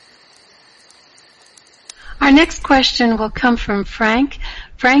Our next question will come from Frank.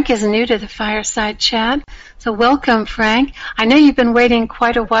 Frank is new to the Fireside Chat, so welcome, Frank. I know you've been waiting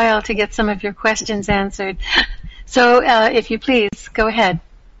quite a while to get some of your questions answered. So if you please, go ahead.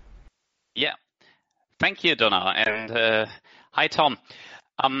 Yeah. Thank you, Donna, and hi, Tom.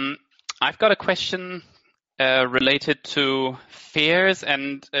 I've got a question related to fears,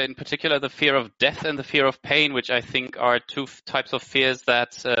 and in particular the fear of death and the fear of pain, which I think are two types of fears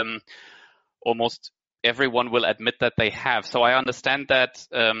that almost everyone will admit that they have. So I understand that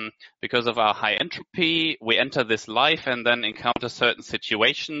because of our high entropy, we enter this life and then encounter certain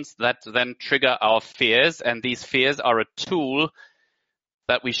situations that then trigger our fears, and these fears are a tool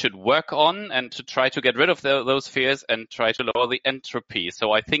that we should work on and to try to get rid of those fears and try to lower the entropy.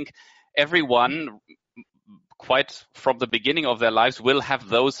 So I think everyone, quite from the beginning of their lives, will have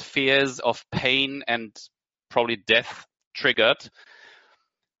those fears of pain and probably death triggered.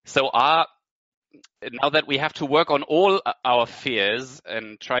 So now that we have to work on all our fears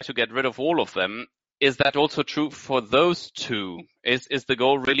and try to get rid of all of them, is that also true for those two? Is the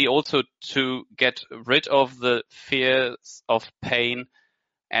goal really also to get rid of the fears of pain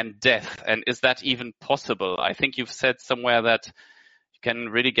and death? And is that even possible? I think you've said somewhere that you can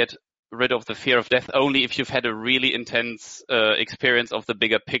really get rid of the fear of death only if you've had a really intense experience of the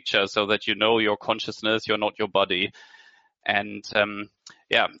bigger picture, so that you know your consciousness, you're not your body. And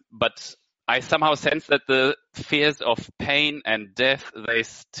but I somehow sense that the fears of pain and death, they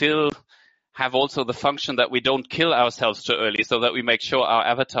still have also the function that we don't kill ourselves too early, so that we make sure our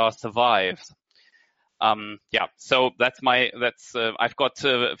avatar survives. So I've got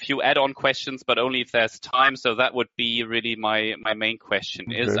a few add-on questions, but only if there's time. So that would be really my main question.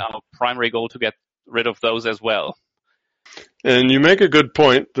 Okay. Is our primary goal to get rid of those as well? And you make a good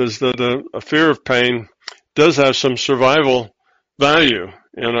point, is that a fear of pain does have some survival value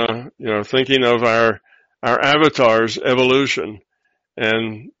in thinking of our avatar's evolution.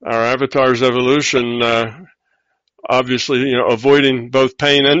 And our avatar's evolution, obviously, avoiding both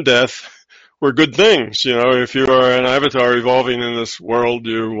pain and death were good things. If you are an avatar evolving in this world,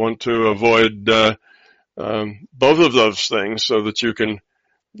 you want to avoid both of those things so that you can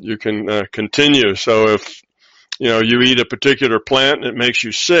continue. So if you eat a particular plant and it makes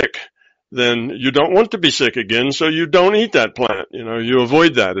you sick, then you don't want to be sick again, so you don't eat that plant. You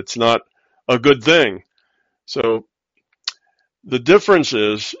avoid that. It's not a good thing. So the difference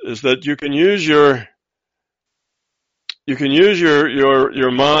is that you can use your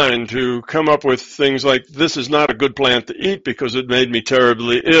mind to come up with things like, this is not a good plant to eat because it made me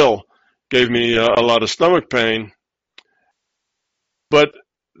terribly ill, gave me a lot of stomach pain. But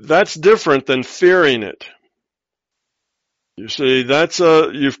that's different than fearing it. You see,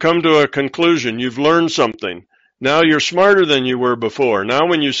 you've come to a conclusion. You've learned something. Now you're smarter than you were before. Now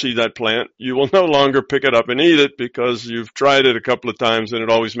when you see that plant, you will no longer pick it up and eat it because you've tried it a couple of times and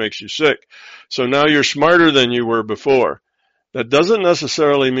it always makes you sick. So now you're smarter than you were before. That doesn't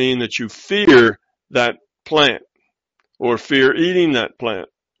necessarily mean that you fear that plant or fear eating that plant.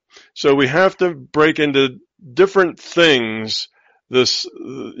 So we have to break into different things. This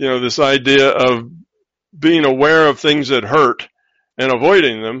idea of being aware of things that hurt and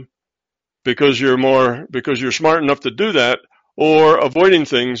avoiding them because you're smart enough to do that, or avoiding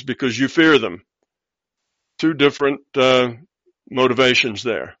things because you fear them. Two different motivations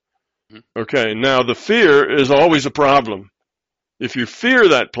there. Okay, now the fear is always a problem. If you fear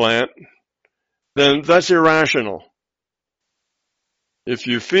that plant, then that's irrational. If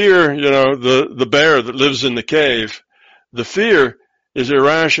you fear, the bear that lives in the cave, the fear is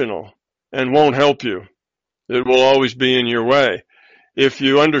irrational and won't help you. It will always be in your way. If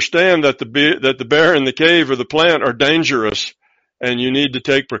you understand that the bear in the cave or the plant are dangerous and you need to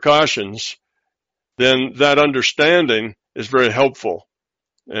take precautions, then that understanding is very helpful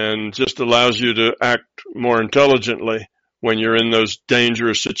and just allows you to act more intelligently when you're in those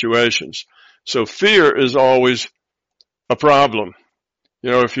dangerous situations. So fear is always a problem.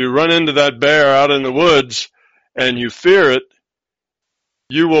 If you run into that bear out in the woods and you fear it,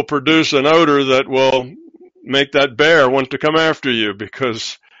 you will produce an odor that will make that bear want to come after you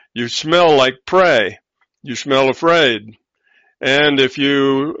because you smell like prey. You smell afraid. And if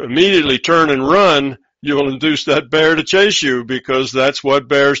you immediately turn and run, you will induce that bear to chase you because that's what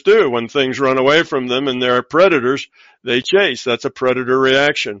bears do. When things run away from them and they're predators, they chase. That's a predator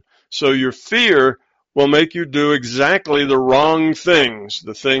reaction. So your fear will make you do exactly the wrong things,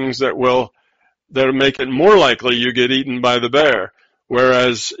 the things that make it more likely you get eaten by the bear.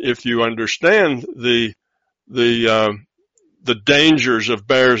 Whereas if you understand the dangers of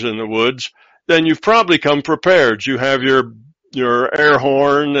bears in the woods, then you've probably come prepared. You have your air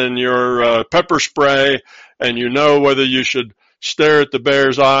horn and your pepper spray, and you know whether you should stare at the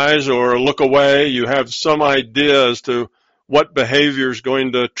bear's eyes or look away. You have some idea as to what behavior is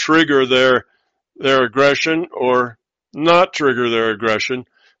going to trigger their aggression or not trigger their aggression.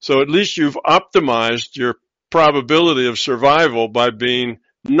 So at least you've optimized your probability of survival by being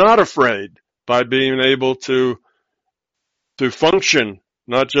not afraid, by being able to function,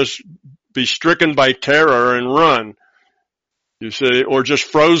 not just be stricken by terror and run, you see, or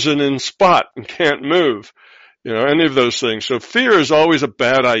just frozen in spot and can't move, any of those things. So fear is always a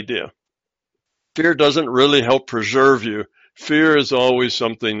bad idea. Fear doesn't really help preserve you. Fear is always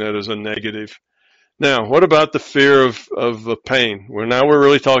something that is a negative. Now, what about the fear of pain? Now we're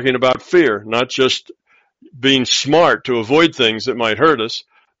really talking about fear, not just being smart to avoid things that might hurt us,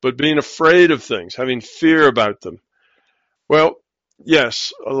 but being afraid of things, having fear about them. Well,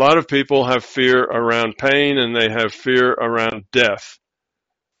 yes, a lot of people have fear around pain and they have fear around death.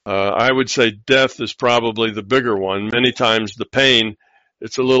 I would say death is probably the bigger one. Many times the pain,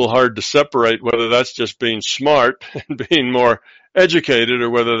 it's a little hard to separate whether that's just being smart and being more educated or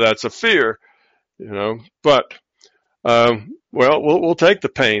whether that's a fear, But, we'll take the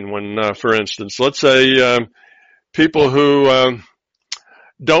pain one, for instance. Let's say people who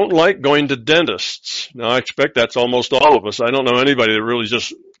don't like going to dentists. Now, I expect that's almost all of us. I don't know anybody that really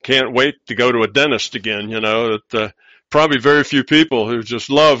just can't wait to go to a dentist again, probably very few people who just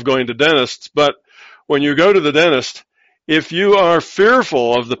love going to dentists. But when you go to the dentist, if you are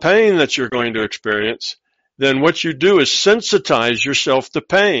fearful of the pain that you're going to experience, then what you do is sensitize yourself to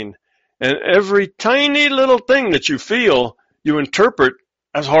pain. And every tiny little thing that you feel, you interpret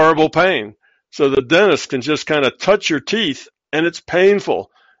as horrible pain. So the dentist can just kind of touch your teeth and it's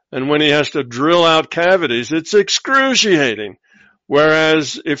painful. And when he has to drill out cavities, it's excruciating.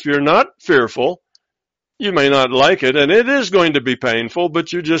 Whereas if you're not fearful, you may not like it, and it is going to be painful,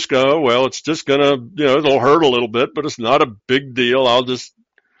 but you just go, well, it's just going to, it'll hurt a little bit, but it's not a big deal. I'll just,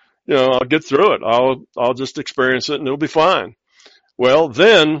 I'll get through it. I'll just experience it and it'll be fine. Well,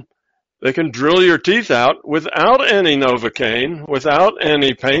 then they can drill your teeth out without any Novocaine, without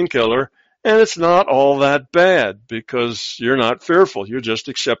any painkiller, and it's not all that bad because you're not fearful. You're just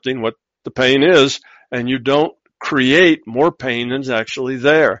accepting what the pain is, and you don't create more pain than's actually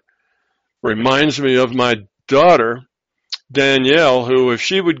there. Reminds me of my daughter, Danielle, who if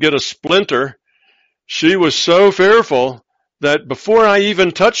she would get a splinter, she was so fearful that before I even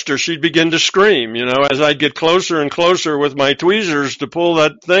touched her, she'd begin to scream, as I'd get closer and closer with my tweezers to pull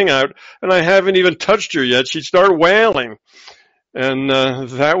that thing out, and I haven't even touched her yet. She'd start wailing. And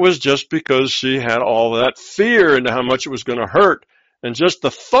that was just because she had all that fear into how much it was going to hurt. And just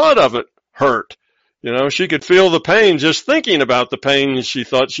the thought of it hurt. She could feel the pain just thinking about the pain she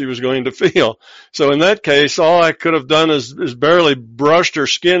thought she was going to feel. So in that case, all I could have done is barely brushed her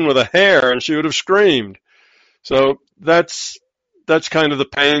skin with a hair and she would have screamed. So that's kind of the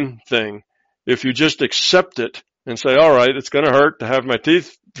pain thing. If you just accept it and say, all right, it's going to hurt to have my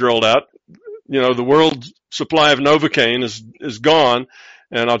teeth drilled out. The world's supply of Novocaine is gone,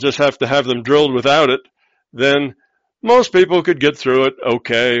 and I'll just have to have them drilled without it, then most people could get through it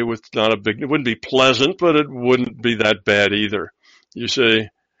okay. It wouldn't be pleasant, but it wouldn't be that bad either, you see.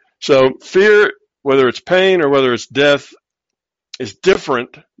 So fear, whether it's pain or whether it's death, is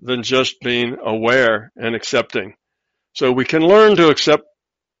different than just being aware and accepting. So we can learn to accept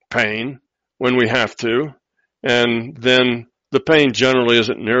pain when we have to, and then the pain generally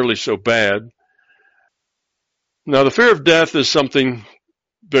isn't nearly so bad. Now, the fear of death is something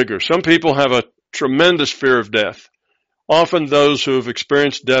bigger. Some people have a tremendous fear of death. Often those who have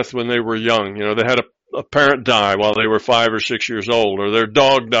experienced death when they were young, they had a parent die while they were 5 or 6 years old, or their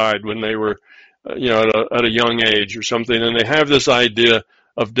dog died when they were, at a young age or something, and they have this idea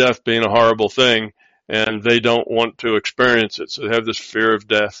of death being a horrible thing, and they don't want to experience it, so they have this fear of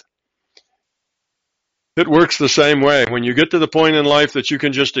death. It works the same way. When you get to the point in life that you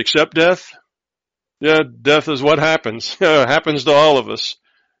can just accept death, death is what happens. It happens to all of us.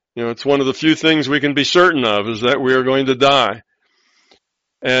 It's one of the few things we can be certain of is that we are going to die.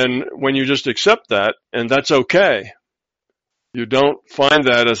 And when you just accept that, and that's okay, you don't find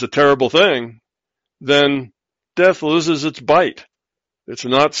that as a terrible thing, then death loses its bite. It's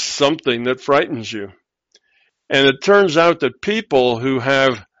not something that frightens you. And it turns out that people who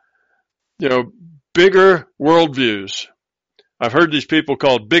have, bigger worldviews, I've heard these people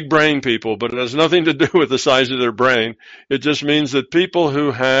called big brain people, but it has nothing to do with the size of their brain. It just means that people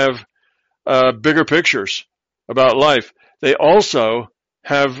who have bigger pictures about life, they also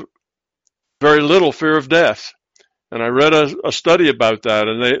have very little fear of death. And I read a study about that,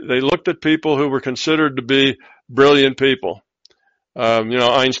 and they looked at people who were considered to be brilliant people.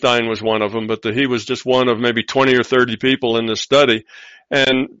 Einstein was one of them, but he was just one of maybe 20 or 30 people in this study.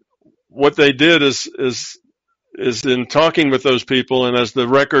 And what they did is in talking with those people, and as the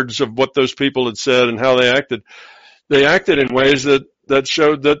records of what those people had said and how they acted in ways that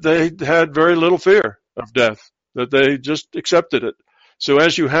showed that they had very little fear of death, that they just accepted it. So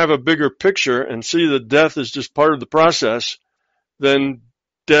as you have a bigger picture and see that death is just part of the process, then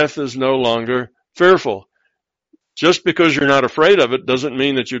death is no longer fearful. Just because you're not afraid of it doesn't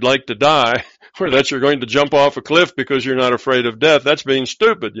mean that you'd like to die or that you're going to jump off a cliff because you're not afraid of death. That's being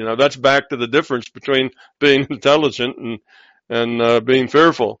stupid. That's back to the difference between being intelligent and being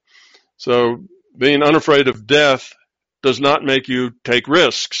fearful. So being unafraid of death does not make you take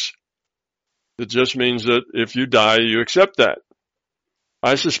risks. It just means that if you die, you accept that.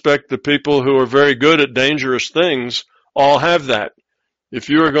 I suspect the people who are very good at dangerous things all have that. If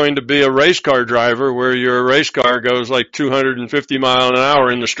you are going to be a race car driver where your race car goes like 250 miles an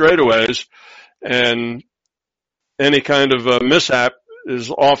hour in the straightaways and any kind of a mishap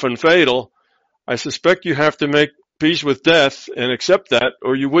is often fatal, I suspect you have to make peace with death and accept that,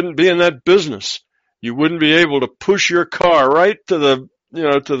 or you wouldn't be in that business. You wouldn't be able to push your car right to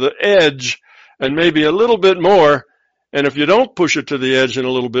the edge and maybe a little bit more. And if you don't push it to the edge and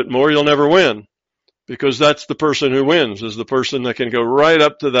a little bit more, you'll never win. Because that's the person who wins, is the person that can go right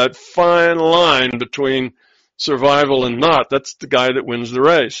up to that fine line between survival and not. That's the guy that wins the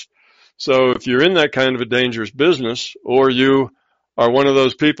race. So if you're in that kind of a dangerous business, or you are one of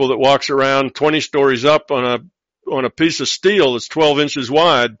those people that walks around 20 stories up on a piece of steel that's 12 inches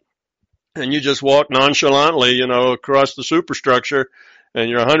wide, and you just walk nonchalantly, across the superstructure, and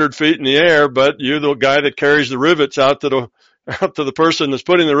you're 100 feet in the air, but you're the guy that carries the rivets out to the person that's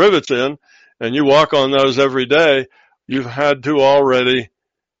putting the rivets in, and you walk on those every day, you've had to already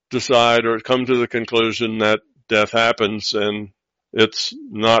decide or come to the conclusion that death happens and it's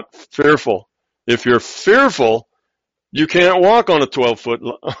not fearful. If you're fearful, you can't walk on a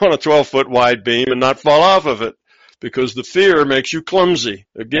 12-foot wide beam and not fall off of it, because the fear makes you clumsy.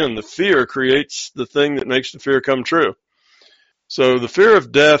 Again, the fear creates the thing that makes the fear come true. So the fear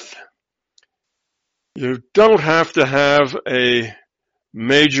of death, you don't have to have a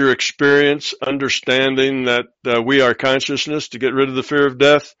major experience understanding that we are consciousness to get rid of the fear of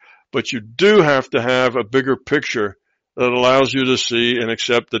death, but you do have to have a bigger picture that allows you to see and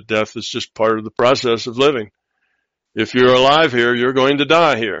accept that death is just part of the process of living. If you're alive here, you're going to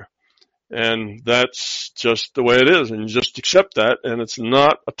die here. And that's just the way it is. And you just accept that, and it's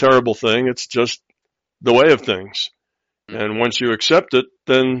not a terrible thing. It's just the way of things. And once you accept it,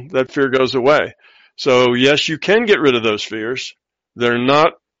 then that fear goes away. So yes, you can get rid of those fears. They're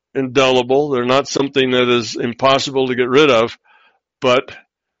not indelible. They're not something that is impossible to get rid of, but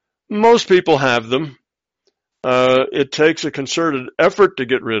most people have them. It takes a concerted effort to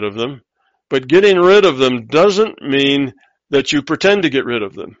get rid of them, but getting rid of them doesn't mean that you pretend to get rid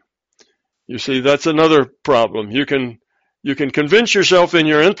of them. You see, that's another problem. You can convince yourself in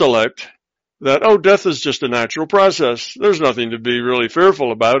your intellect that, death is just a natural process. There's nothing to be really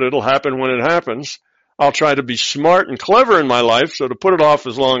fearful about. It'll happen when it happens. I'll try to be smart and clever in my life, so to put it off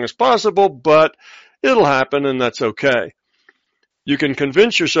as long as possible, but it'll happen and that's okay. You can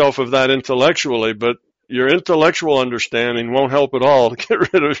convince yourself of that intellectually, but your intellectual understanding won't help at all to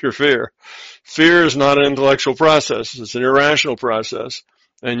get rid of your fear. Fear is not an intellectual process. It's an irrational process,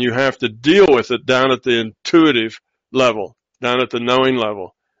 and you have to deal with it down at the intuitive level, down at the knowing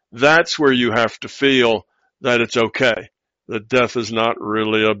level. That's where you have to feel that it's okay, that death is not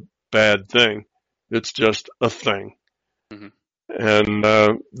really a bad thing. It's just a thing. Mm-hmm.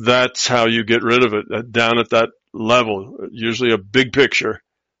 And that's how you get rid of it, down at that level. Usually a big picture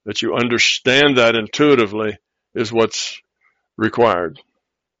that you understand that intuitively is what's required.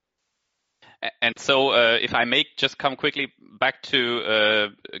 And so if I may just come quickly back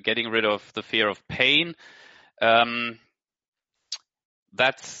to getting rid of the fear of pain,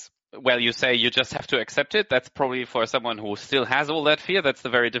 that's, well, you say you just have to accept it. That's probably for someone who still has all that fear. That's the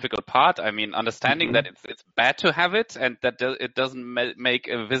very difficult part. I mean, understanding that it's bad to have it and that it doesn't make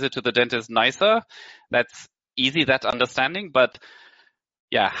a visit to the dentist nicer. That's easy, that understanding. But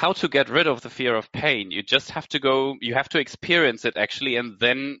yeah, how to get rid of the fear of pain? You just have to you have to experience it actually, and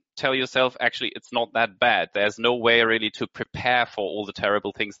then tell yourself, actually, it's not that bad. There's no way really to prepare for all the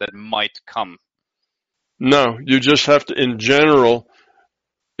terrible things that might come. No, you just have to, in general,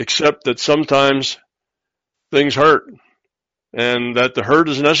 accept that sometimes things hurt and that the hurt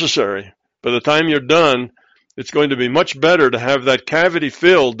is necessary. By the time you're done, it's going to be much better to have that cavity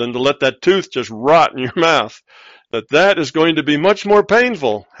filled than to let that tooth just rot in your mouth. That is going to be much more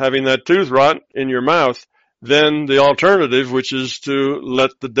painful, having that tooth rot in your mouth, than the alternative, which is to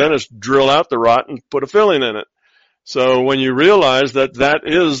let the dentist drill out the rot and put a filling in it. So when you realize that that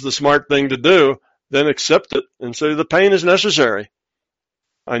is the smart thing to do, then accept it and say the pain is necessary.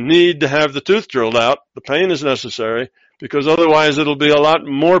 I need to have the tooth drilled out. The pain is necessary because otherwise it'll be a lot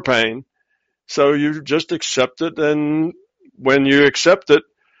more pain. So you just accept it, and when you accept it,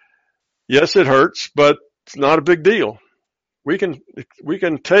 yes, it hurts, but it's not a big deal. We can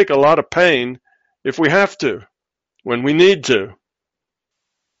take a lot of pain if we have to, when we need to.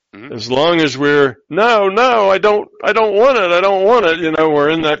 Mm-hmm. As long as we're no, I don't want it. You know,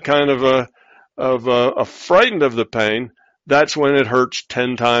 we're in that kind of a frightened of the pain. That's when it hurts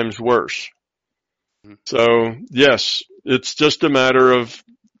 10 times worse. Mm-hmm. So yes, it's just a matter of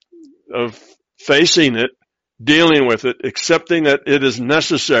facing it, dealing with it, accepting that it is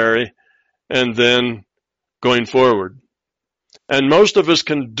necessary, and then going forward. And most of us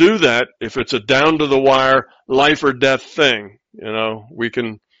can do that if it's a down to the wire, life or death thing. You know, we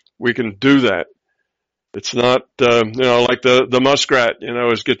can do that. It's not, like the muskrat,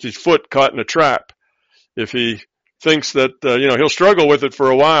 gets his foot caught in a trap. If he thinks that, he'll struggle with it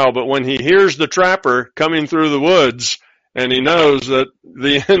for a while, but when he hears the trapper coming through the woods and he knows that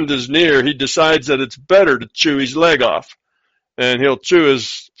the end is near, he decides that it's better to chew his leg off, and he'll chew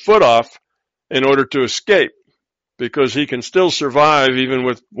his foot off in order to escape, because he can still survive even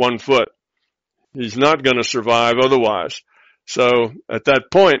with one foot. He's not going to survive otherwise. So at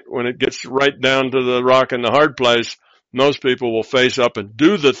that point, when it gets right down to the rock and the hard place, most people will face up and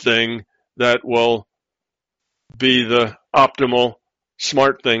do the thing that will be the optimal,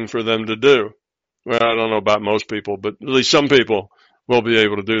 smart thing for them to do. Well, I don't know about most people, but at least some people will be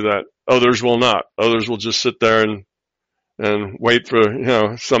able to do that. Others will not. Others will just sit there and wait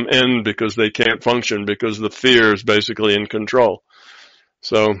for, some end because they can't function because the fear is basically in control.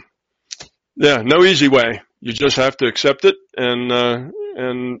 So, yeah, no easy way. You just have to accept it and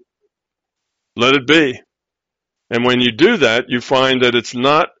let it be. And when you do that, you find that it's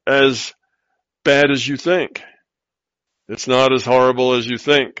not as bad as you think. It's not as horrible as you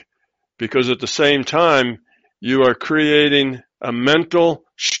think, because at the same time, you are creating a mental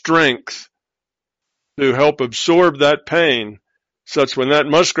strength to help absorb that pain, such when that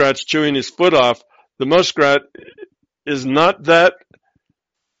muskrat's chewing his foot off, the muskrat isn't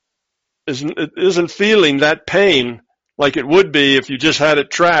feeling that pain like it would be if you just had it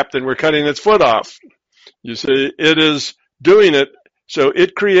trapped and were cutting its foot off. You see, it is doing it, so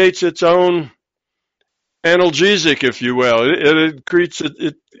it creates its own analgesic, if you will. It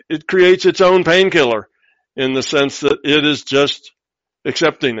creates its own painkiller in the sense that it is just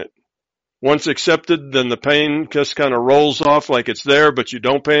accepting it. Once accepted, then the pain just kind of rolls off like it's there, but you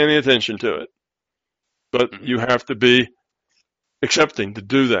don't pay any attention to it. But you have to be accepting to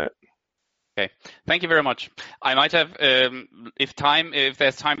do that. Okay, thank you very much. I might have, if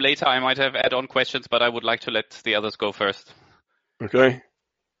there's time later, I might have add-on questions, but I would like to let the others go first. Okay.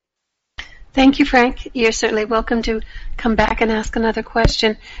 Thank you, Frank. You're certainly welcome to come back and ask another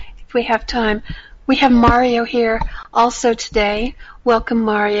question if we have time. We have Mario here also today. Welcome,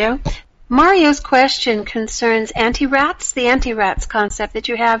 Mario. Mario's question concerns anti-rats, the anti-rats concept that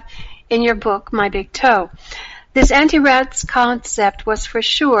you have in your book, My Big Toe. This anti-rats concept was for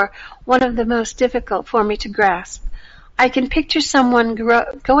sure one of the most difficult for me to grasp. I can picture someone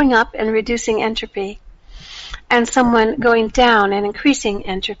going up and reducing entropy, and someone going down and increasing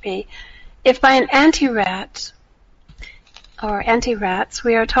entropy. If by an anti-rat or anti-rats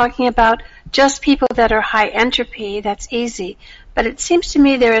we are talking about just people that are high entropy, that's easy. But it seems to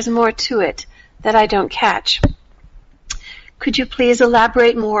me there is more to it that I don't catch. Could you please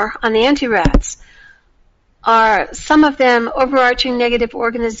elaborate more on the anti-rats? Are some of them overarching negative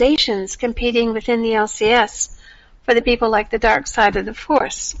organizations competing within the LCS for the people like the dark side of the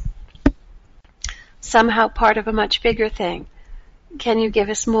force? Somehow part of a much bigger thing. Can you give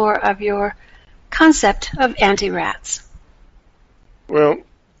us more of your concept of anti-rats? Well,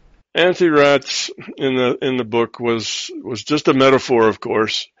 anti-rats in the book was just a metaphor, of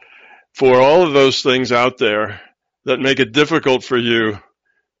course, for all of those things out there that make it difficult for you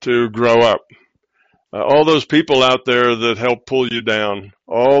to grow up. All those people out there that help pull you down,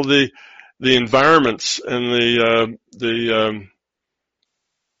 all the environments and the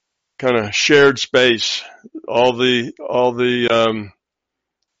kind of shared space, all the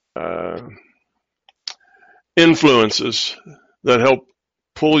influences that help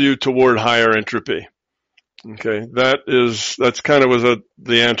pull you toward higher entropy. Okay, that's kind of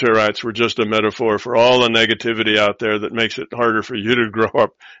the anti-rats were just a metaphor for all the negativity out there that makes it harder for you to grow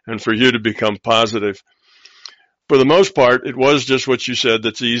up and for you to become positive. For the most part, it was just what you said,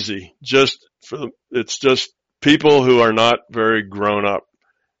 that's easy. Just It's just people who are not very grown up,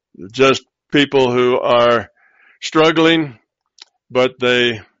 just people who are struggling, but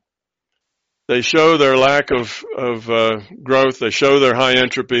they show their lack of growth. They show their high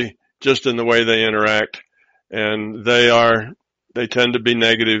entropy just in the way they interact, and they tend to be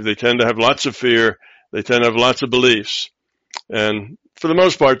negative. They tend to have lots of fear. They tend to have lots of beliefs. And for the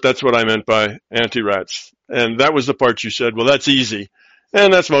most part, that's what I meant by anti-rats. And that was the part you said, well, that's easy.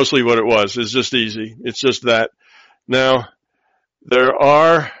 And that's mostly what it was. It's just easy. It's just that. Now, there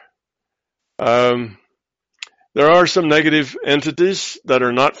are some negative entities that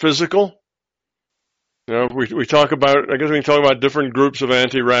are not physical. You know, we talk about, I guess we can talk about different groups of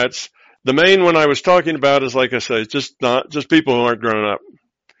anti-rats. The main one I was talking about is, like I say, just people who aren't grown up,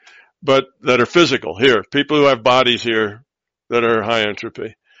 but that are physical here, people who have bodies here that are high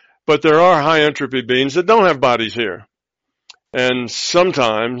entropy. But there are high entropy beings that don't have bodies here. And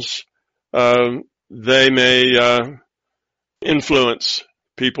sometimes they may influence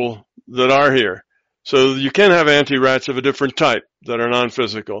people that are here. So you can have anti-rats of a different type that are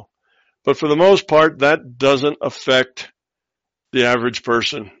non-physical. But for the most part, that doesn't affect the average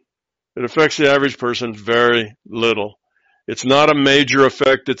person. It affects the average person very little. It's not a major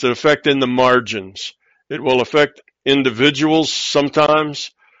effect. It's an effect in the margins. It will affect individuals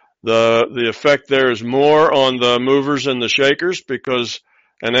sometimes. The effect there is more on the movers and the shakers, because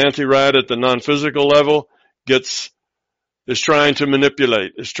an anti-rat at the non-physical level is trying to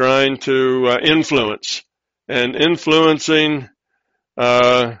manipulate, is trying to influence, and influencing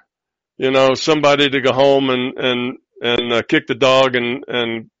somebody to go home and kick the dog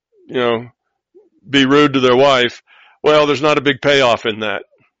and be rude to their wife. Well, there's not a big payoff in that.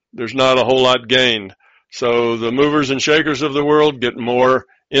 There's not a whole lot gained. So the movers and shakers of the world get more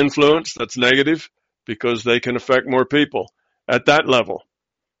influence. That's negative, because they can affect more people at that level.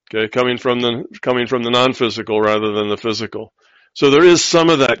 Okay, coming from the non-physical rather than the physical. So there is some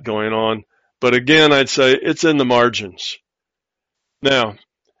of that going on, but again, I'd say it's in the margins. Now,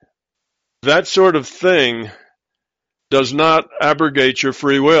 that sort of thing does not abrogate your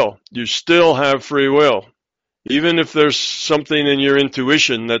free will. You still have free will. Even if there's something in your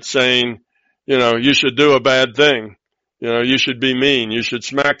intuition that's saying, you should do a bad thing. You should be mean. You should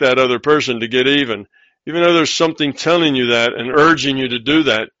smack that other person to get even. Even though there's something telling you that and urging you to do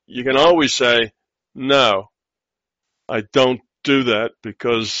that, you can always say, no, I don't do that,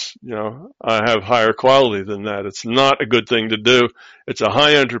 because, I have higher quality than that. It's not a good thing to do. It's a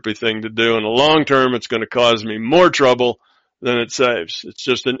high entropy thing to do. In the long term, it's going to cause me more trouble than it saves. It's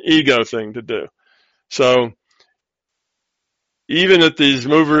just an ego thing to do. So even at these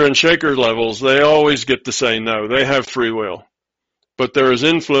mover and shaker levels, they always get to say no. They have free will. But there is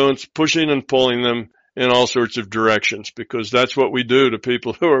influence pushing and pulling them in all sorts of directions, because that's what we do to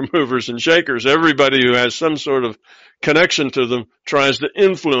people who are movers and shakers. Everybody who has some sort of connection to them tries to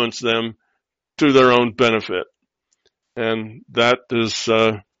influence them to their own benefit. And that is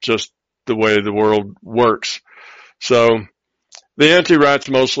just the way the world works. So the anti-rats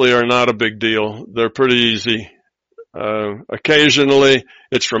mostly are not a big deal. They're pretty easy. Occasionally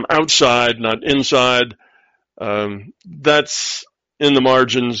it's from outside, not inside. That's in the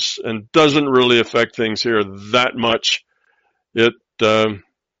margins and doesn't really affect things here that much. It's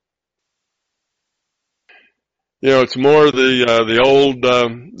more the old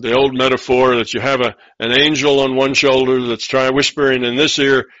metaphor that you have an angel on one shoulder that's whispering in this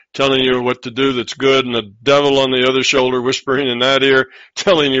ear, telling you what to do that's good, and the devil on the other shoulder whispering in that ear,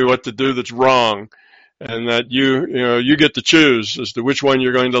 telling you what to do that's wrong, and that you get to choose as to which one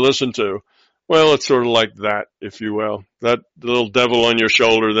you're going to listen to. Well, it's sort of like that, if you will. That little devil on your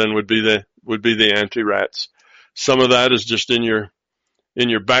shoulder then would be the anti-rats. Some of that is just in your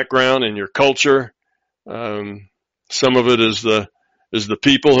background, in your culture. Some of it is the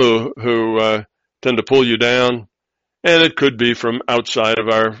people who tend to pull you down, and it could be from outside of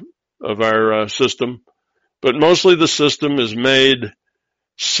our system. But mostly the system is made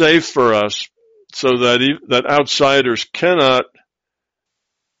safe for us so that outsiders cannot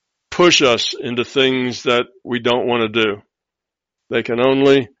push us into things that we don't want to do. They can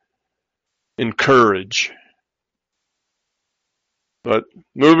only encourage. But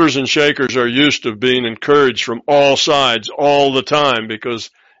movers and shakers are used to being encouraged from all sides all the time,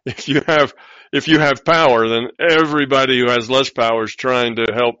 because if you have power, then everybody who has less power is trying to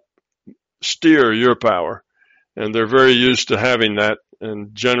help steer your power. And they're very used to having that,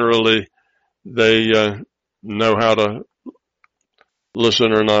 and generally they know how to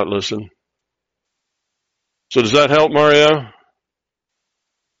listen or not listen. So does that help, Mario?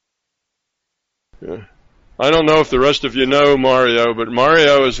 Yeah. I don't know if the rest of you know Mario, but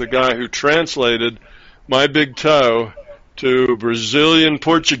Mario is the guy who translated My Big Toe to Brazilian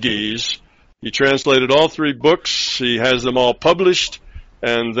Portuguese. He translated all 3 books. He has them all published,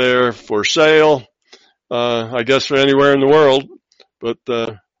 and they're for sale, I guess, for anywhere in the world. But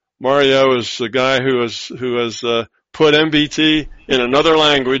Mario is the guy who has put MBT in another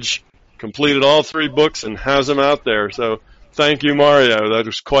language, completed all 3 books, and has them out there. So thank you, Mario. That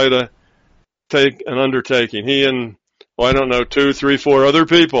was quite an undertaking. He and, I don't know, 2, 3, 4 other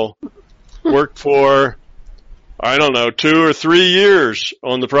people worked for, 2 or 3 years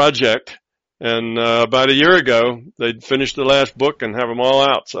on the project. And about a year ago, they'd finished the last book and have them all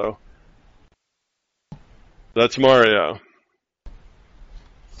out. So that's Mario.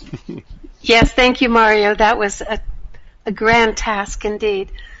 Yes, thank you, Mario. That was a grand task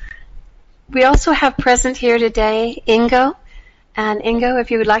indeed. We also have present here today Ingo. And Ingo,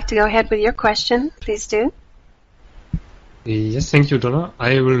 if you would like to go ahead with your question, please do. Yes, thank you, Donna.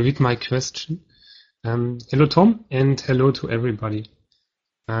 I will read my question. Hello, Tom, and hello to everybody.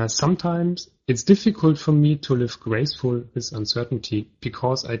 Sometimes it's difficult for me to live graceful with uncertainty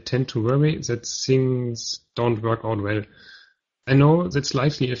because I tend to worry that things don't work out well. I know that's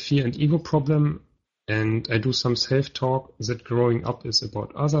likely a fear and ego problem, and I do some self-talk that growing up is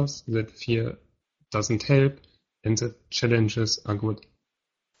about others, that fear doesn't help, and that challenges are good.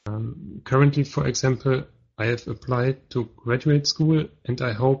 Currently, for example, I have applied to graduate school, and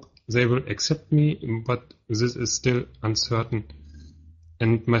I hope they will accept me, but this is still uncertain.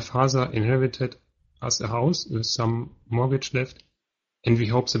 And my father inherited us a house with some mortgage left, and we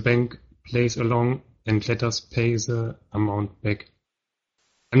hope the bank plays along and let us pay the amount back.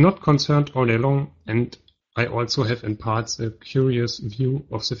 I'm not concerned all day long, and I also have in parts a curious view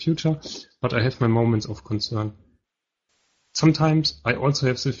of the future, but I have my moments of concern. Sometimes I also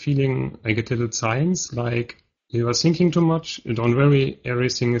have the feeling I get little signs like, you are thinking too much, don't worry,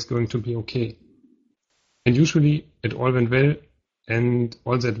 everything is going to be okay. And usually it all went well, and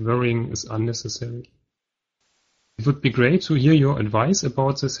all that worrying is unnecessary. It would be great to hear your advice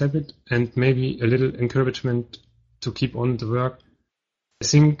about this habit and maybe a little encouragement to keep on the work. I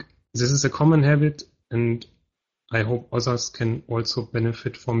think this is a common habit, and I hope others can also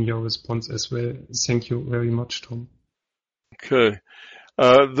benefit from your response as well. Thank you very much, Tom. Okay.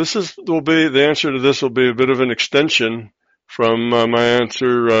 The answer to this will be a bit of an extension from my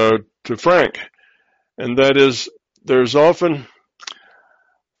answer to Frank. And that is, it's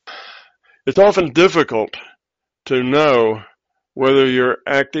often difficult to know whether you're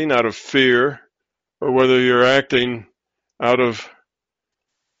acting out of fear or whether you're acting out of,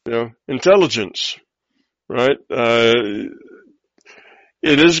 intelligence, right? It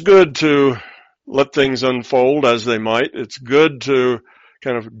is good to let things unfold as they might. It's good to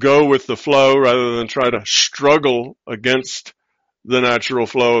kind of go with the flow rather than try to struggle against the natural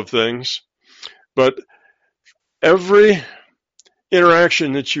flow of things. But every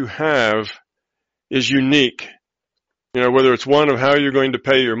interaction that you have is unique. Whether it's one of how you're going to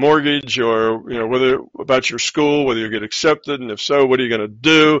pay your mortgage or, whether about your school, whether you get accepted, and if so, what are you going to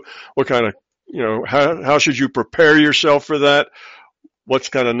do? What kind of, how should you prepare yourself for that?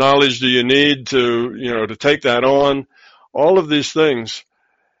 What kind of knowledge do you need to take that on? All of these things,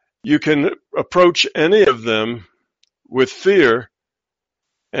 you can approach any of them with fear,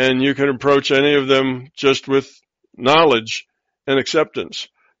 and you can approach any of them just with knowledge and acceptance.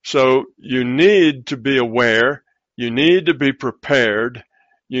 So you need to be aware. You need to be prepared.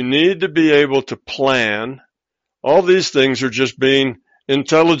 You need to be able to plan. All these things are just being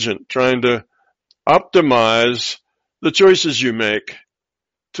intelligent, trying to optimize the choices you make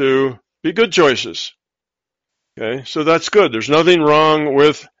to be good choices. Okay, so that's good. There's nothing wrong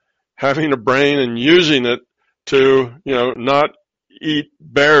with having a brain and using it to, not eat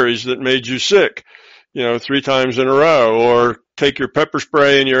berries that made you sick, 3 times in a row, or take your pepper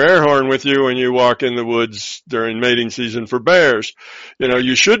spray and your air horn with you when you walk in the woods during mating season for bears.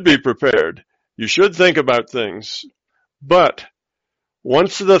 You should be prepared. You should think about things. But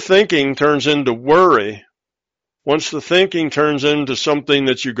once the thinking turns into worry, once the thinking turns into something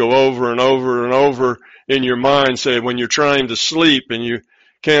that you go over and over and over in your mind, say when you're trying to sleep and you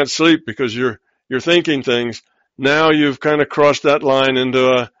can't sleep because you're thinking things, now you've kind of crossed that line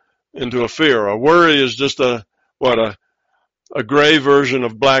into a fear. A worry is just a gray version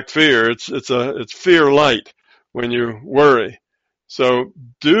of black fear. It's fear light when you worry. So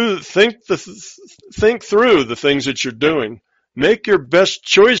think through the things that you're doing. Make your best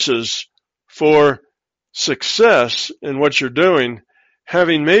choices for success in what you're doing.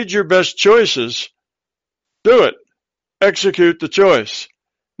 Having made your best choices, do it. Execute the choice.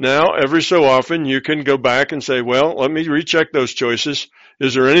 Now, every so often, you can go back and say, well, let me recheck those choices.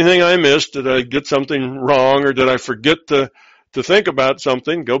 Is there anything I missed? Did I get something wrong, or did I forget to think about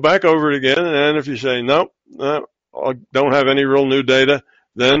something? Go back over it again, and if you say, nope, I don't have any real new data,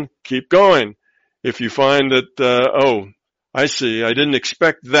 then keep going. If you find that, I see, I didn't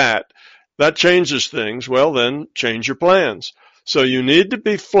expect that changes things, well, then change your plans. So you need to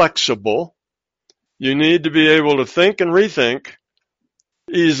be flexible. You need to be able to think and rethink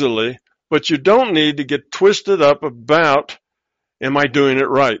easily, but you don't need to get twisted up about, am I doing it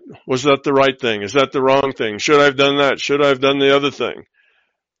right? Was that the right thing? Is that the wrong thing? Should I have done that? Should I have done the other thing?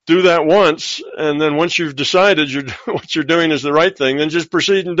 Do that once, and then once you've decided what you're doing is the right thing, then just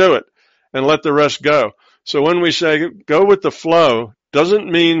proceed and do it and let the rest go. So when we say go with the flow,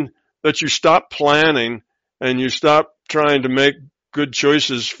 doesn't mean that you stop planning and you stop trying to make good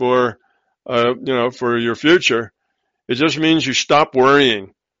choices for your future. It just means you stop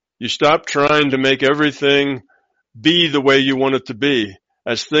worrying. You stop trying to make everything be the way you want it to be.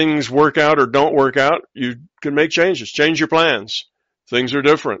 As things work out or don't work out, you can make changes. Change your plans. Things are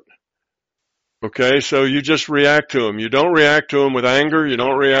different. Okay, so you just react to them. You don't react to them with anger. You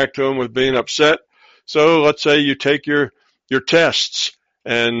don't react to them with being upset. So let's say you take your tests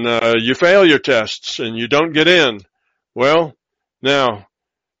and you fail your tests and you don't get in. Well, now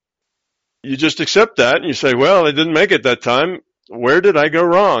you just accept that and you say, well, I didn't make it that time. Where did I go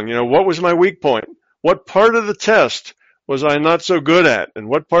wrong? What was my weak point? What part of the test was I not so good at? And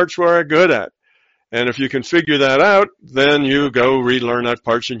what parts were I good at? And if you can figure that out, then you go relearn that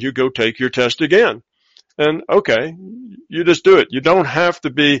parts and you go take your test again. And okay, you just do it. You don't have to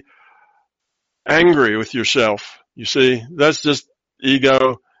be angry with yourself. You see, that's just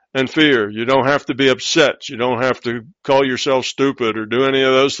ego and fear. You don't have to be upset. You don't have to call yourself stupid or do any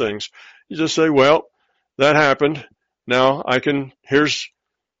of those things. You just say, well, that happened. Now here's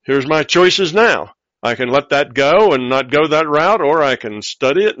my choices now. I can let that go and not go that route, or I can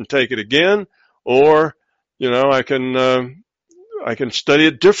study it and take it again, or, I can study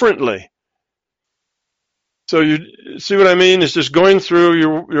it differently. So you see what I mean? It's just going through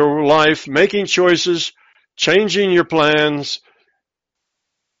your life, making choices, changing your plans,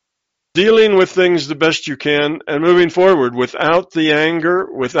 dealing with things the best you can, and moving forward without the anger,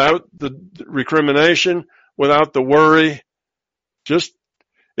 without the recrimination, without the worry. Just,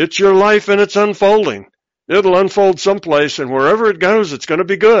 it's your life and it's unfolding. It'll unfold someplace, and wherever it goes, it's going to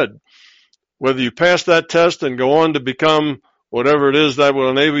be good. Whether you pass that test and go on to become whatever it is that will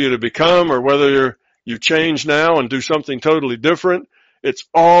enable you to become, or whether you change now and do something totally different, it's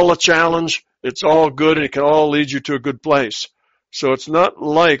all a challenge. It's all good, and it can all lead you to a good place. So it's not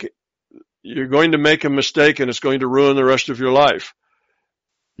like you're going to make a mistake and it's going to ruin the rest of your life.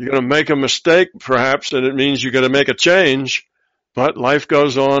 You're going to make a mistake, perhaps, and it means you're going to make a change, but life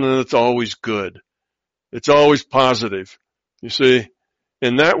goes on and it's always good. It's always positive. You see,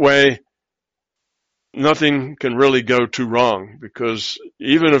 in that way, nothing can really go too wrong, because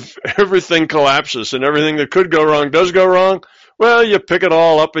even if everything collapses and everything that could go wrong does go wrong, well, you pick it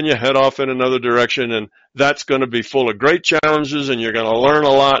all up and you head off in another direction, and that's going to be full of great challenges, and you're going to learn a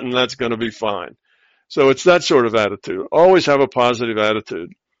lot, and that's going to be fine. So it's that sort of attitude. Always have a positive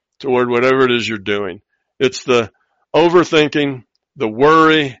attitude toward whatever it is you're doing. It's the overthinking, the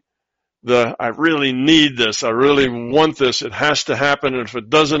worry, I really need this, I really want this, it has to happen, and if it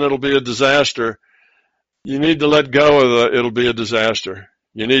doesn't, it'll be a disaster. You need to let go of it'll be a disaster.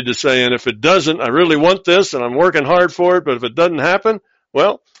 You need to say, and if it doesn't, I really want this and I'm working hard for it, but if it doesn't happen,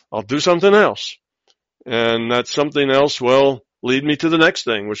 well, I'll do something else. And that something else will lead me to the next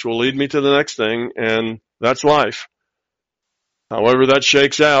thing, which will lead me to the next thing, and that's life. However that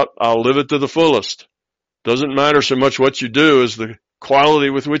shakes out, I'll live it to the fullest. Doesn't matter so much what you do as the quality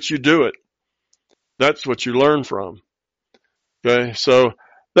with which you do it. That's what you learn from. Okay, so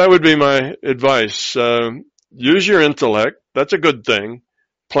that would be my advice. Use your intellect. That's a good thing.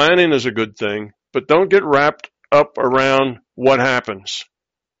 Planning is a good thing, but don't get wrapped up around what happens.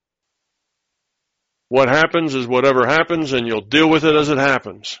 What happens is whatever happens, and you'll deal with it as it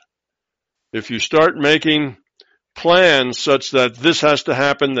happens. If you start making plans such that this has to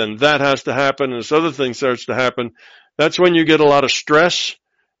happen, then that has to happen, and this other thing starts to happen, that's when you get a lot of stress,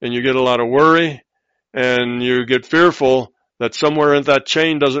 and you get a lot of worry, and you get fearful that somewhere in that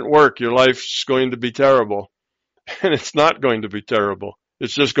chain doesn't work. Your life's going to be terrible. And it's not going to be terrible.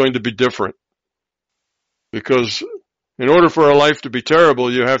 It's just going to be different. Because in order for a life to be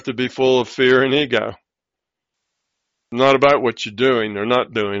terrible, you have to be full of fear and ego. Not about what you're doing or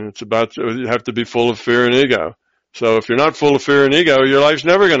not doing. It's about, you have to be full of fear and ego. So if you're not full of fear and ego, your life's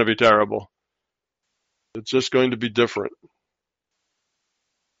never going to be terrible. It's just going to be different.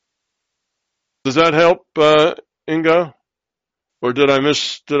 Does that help, Ingo? Or did I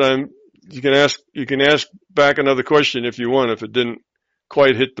miss? You can ask back another question if you want, if it didn't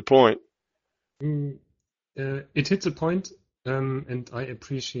quite hit the point. It hits a point, and I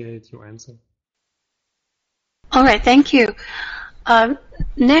appreciate your answer. All right, thank you.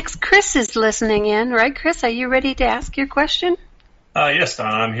 Next, Chris is listening in, right? Chris, are you ready to ask your question? Yes,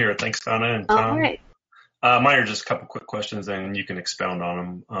 Donna, I'm here. Thanks, Donna and Tom. All right. Mine are just a couple quick questions, and you can expound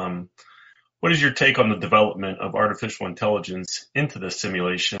on them. What is your take on the development of artificial intelligence into the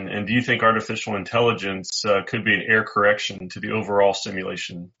simulation? And do you think artificial intelligence could be an error correction to the overall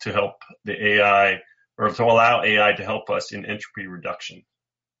simulation to help the AI, or to allow AI to help us in entropy reduction?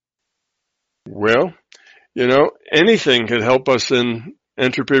 Well, anything could help us in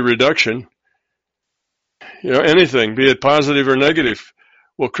entropy reduction. Anything, be it positive or negative,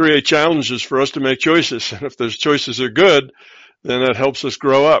 will create challenges for us to make choices. And if those choices are good, then that helps us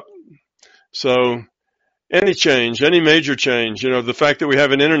grow up. So any change, any major change, the fact that we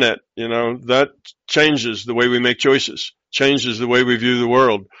have an internet, that changes the way we make choices, changes the way we view the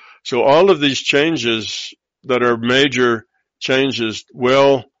world. So all of these changes that are major changes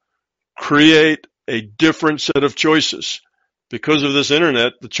will create a different set of choices. Because of this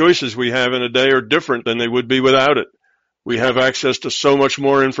internet, the choices we have in a day are different than they would be without it. We have access to so much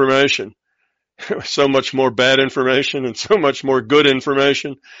more information, so much more bad information and so much more good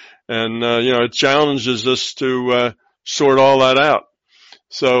information. And, it challenges us to sort all that out.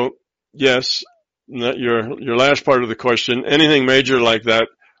 So, yes, your last part of the question, anything major like that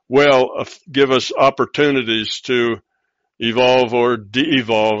will give us opportunities to evolve or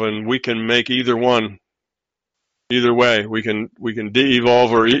de-evolve, and we can make either one. Either way, we can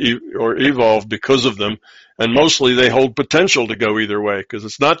de-evolve or evolve because of them, and mostly they hold potential to go either way, because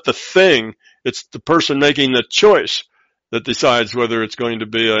it's not the thing, it's the person making the choice that decides whether it's going to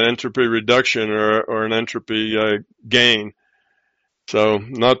be an entropy reduction or an entropy gain. So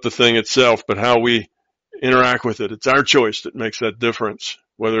not the thing itself, but how we interact with it. It's our choice that makes that difference,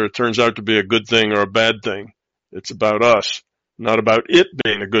 whether it turns out to be a good thing or a bad thing. It's about us, not about it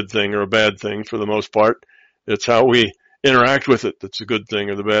being a good thing or a bad thing for the most part. It's how we interact with it that's a good thing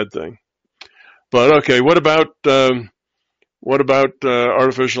or the bad thing. But okay, what about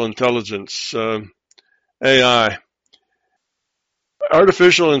artificial intelligence, AI?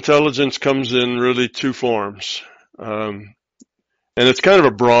 Artificial intelligence comes in really two forms, and it's kind of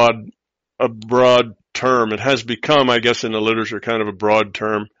a broad term. It has become, I guess, in the literature, kind of a broad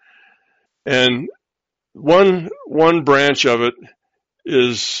term. And one branch of it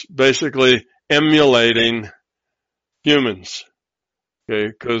is basically emulating humans, okay?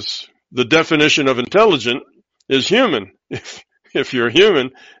 Because the definition of intelligent is human. If you're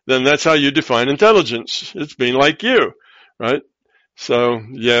human, then that's how you define intelligence. It's being like you, right? So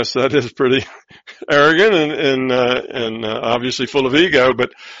yes, that is pretty arrogant and obviously full of ego,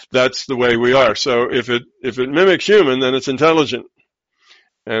 but that's the way we are. So if it mimics human, then it's intelligent.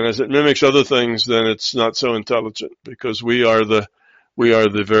 And as it mimics other things, then it's not so intelligent, because we are the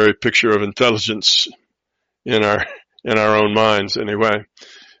very picture of intelligence in our own minds anyway.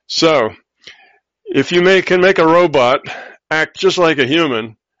 So if you can make a robot act just like a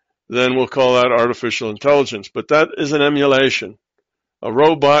human, then we'll call that artificial intelligence. But that is an emulation. A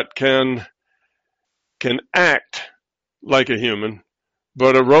robot can act like a human,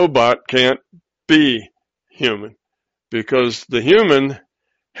 but a robot can't be human, because the human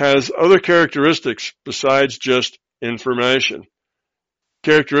has other characteristics besides just information.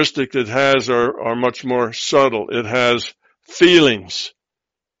 Characteristics it has are much more subtle. It has feelings.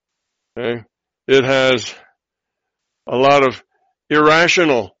 Okay? It has a lot of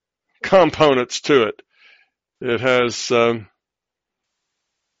irrational components to it. It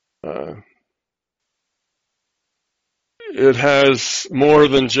has more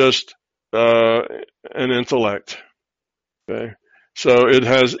than just an intellect. Okay? So it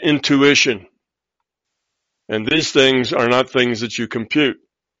has intuition. And these things are not things that you compute.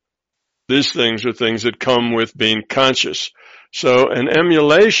 These things are things that come with being conscious. So an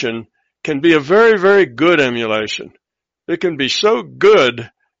emulation can be a very, very good emulation. It can be so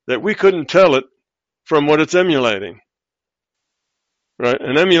good that we couldn't tell it from what it's emulating. Right?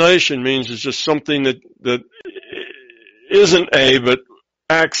 An emulation means it's just something that isn't A, but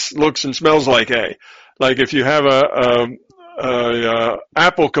acts, looks, and smells like A. Like if you have a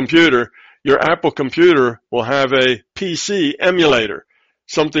Apple computer, your Apple computer will have a PC emulator,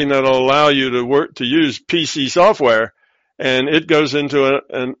 something that will allow you to use PC software, and it goes into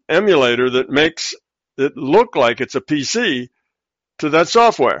an emulator that makes it look like it's a PC to that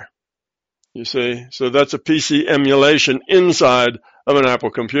software. You see, so that's a PC emulation inside of an Apple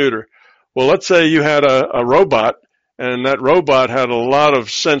computer. Well, let's say you had a robot, and that robot had a lot of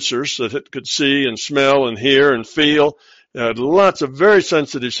sensors that it could see and smell and hear and feel. It had lots of very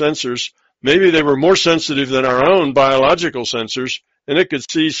sensitive sensors. Maybe they were more sensitive than our own biological sensors, and it could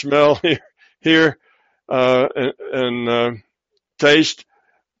see, smell, hear, and taste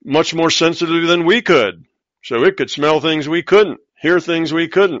much more sensitive than we could. So it could smell things we couldn't, hear things we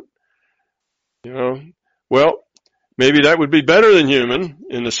couldn't. Well, maybe that would be better than human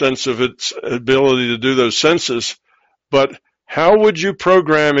in the sense of its ability to do those senses, but how would you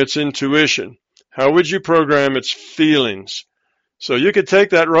program its intuition? How would you program its feelings? So you could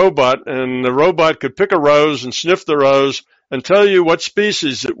take that robot, and the robot could pick a rose and sniff the rose and tell you what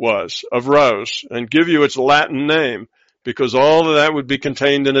species it was of rose and give you its Latin name, because all of that would be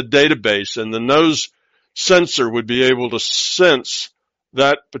contained in a database, and the nose sensor would be able to sense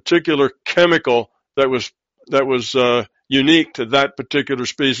that particular chemical that was unique to that particular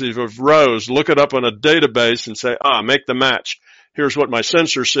species of rose, look it up on a database and say, make the match. Here's what my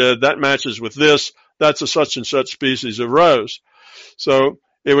sensor said. That matches with this. That's a such and such species of rose. So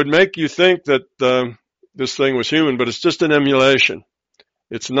it would make you think that this thing was human, but it's just an emulation.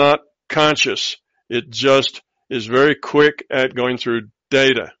 It's not conscious. It just is very quick at going through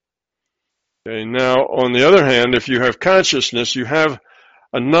data. Okay, now, on the other hand, if you have consciousness, you have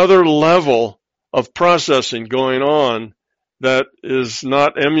another level of processing going on that is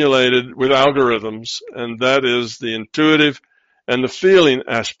not emulated with algorithms, and that is the intuitive and the feeling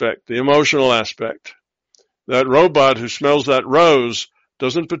aspect, the emotional aspect. That robot who smells that rose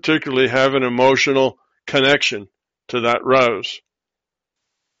doesn't particularly have an emotional connection to that rose.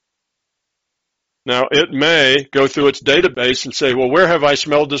 Now, it may go through its database and say, well, where have I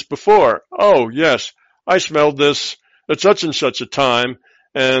smelled this before? Oh, yes, I smelled this at such and such a time,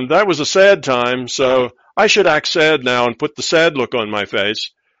 and that was a sad time, so I should act sad now and put the sad look on my face.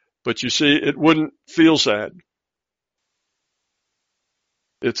 But you see, it wouldn't feel sad.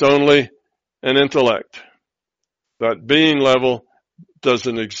 It's only an intellect. That being level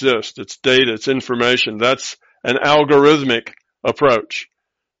doesn't exist. It's data, it's information. That's an algorithmic approach.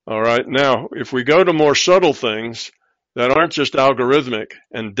 All right. Now, if we go to more subtle things that aren't just algorithmic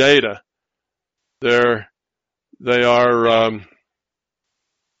and data, they're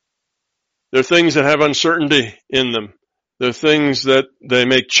things that have uncertainty in them. They're things that they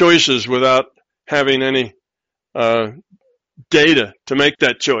make choices without having any data to make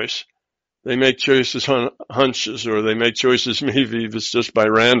that choice. They make choices on hunches, or they make choices maybe if it's just by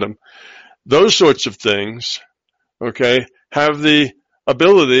random. Those sorts of things, okay, have the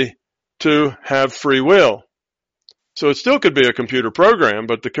ability to have free will. So it still could be a computer program,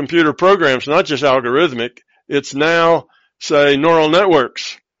 but the computer program's not just algorithmic. It's now, say, neural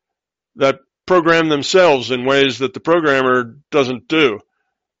networks that program themselves in ways that the programmer doesn't do.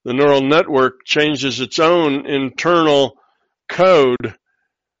 The neural network changes its own internal code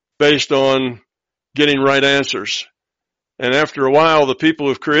based on getting right answers. And after a while, the people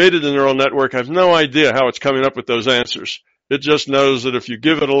who've created the neural network have no idea how it's coming up with those answers. It just knows that if you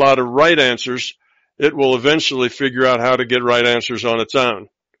give it a lot of right answers, it will eventually figure out how to get right answers on its own,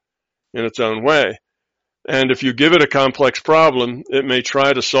 in its own way. And if you give it a complex problem, it may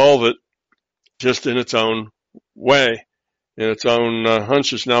try to solve it just in its own way, in its own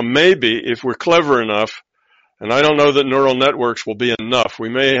hunches. Now, maybe if we're clever enough, and I don't know that neural networks will be enough, we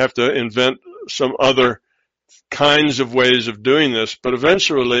may have to invent some other kinds of ways of doing this, but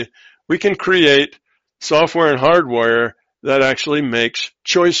eventually we can create software and hardware that actually makes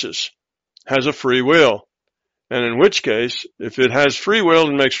choices, has a free will. And in which case, if it has free will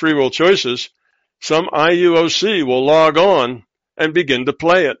and makes free will choices, some IUOC will log on and begin to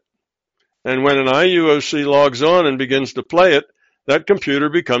play it. And when an IUOC logs on and begins to play it, that computer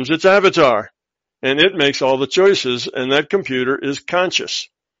becomes its avatar. And it makes all the choices, and that computer is conscious.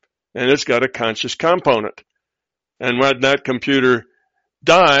 And it's got a conscious component. And when that computer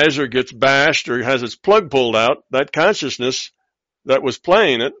dies or gets bashed or has its plug pulled out, that consciousness that was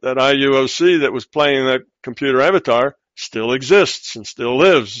playing it, that IUOC that was playing that computer avatar, still exists and still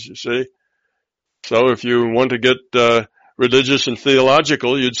lives, you see. So if you want to get religious and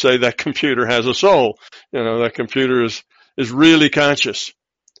theological, you'd say that computer has a soul. You know, that computer is really conscious,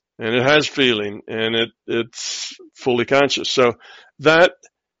 and it has feeling, and it's fully conscious. So that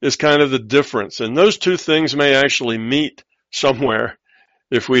is kind of the difference. And those two things may actually meet somewhere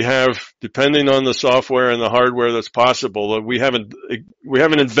if we have, depending on the software and the hardware that's possible. We haven't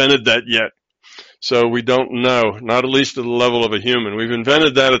invented that yet. So we don't know, not at least at the level of a human. We've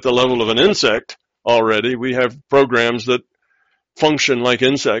invented that at the level of an insect already. We have programs that function like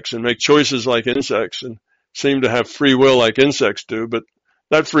insects and make choices like insects and seem to have free will like insects do, but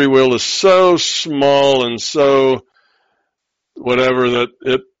that free will is so small and so whatever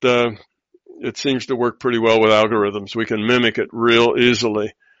that it seems to work pretty well with algorithms. We can mimic it real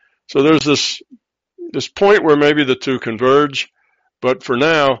easily. So there's this point where maybe the two converge, but for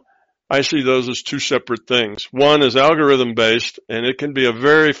now, I see those as two separate things. One is algorithm-based, and it can be a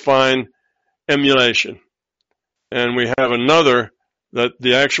very fine emulation. And we have another that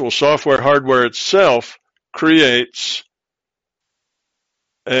the actual software hardware itself creates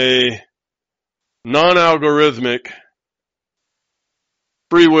a non-algorithmic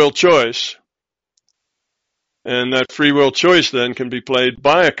free will choice. And that free will choice then can be played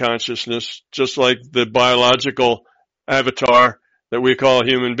by a consciousness, just like the biological avatar that we call a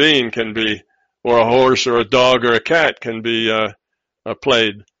human being can be, or a horse or a dog or a cat can be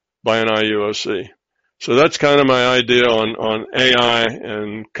played by an IUOC. So that's kind of my idea on AI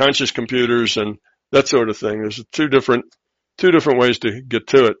and conscious computers and that sort of thing. There's two different ways to get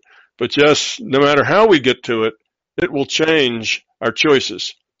to it. But yes, no matter how we get to it, it will change our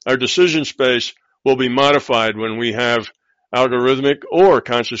choices. Our decision space will be modified when we have algorithmic or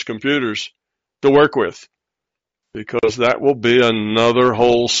conscious computers to work with, because that will be another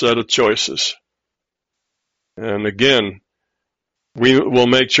whole set of choices. And again, we will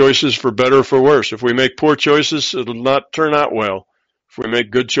make choices for better or for worse. If we make poor choices, it'll not turn out well. If we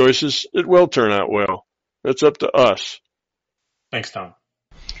make good choices, it will turn out well. It's up to us. Thanks, Tom.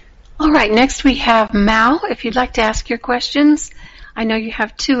 All right, next we have Mao. If you'd like to ask your questions, I know you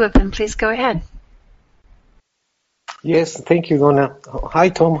have two of them. Please go ahead. Yes, thank you, Donna. Hi,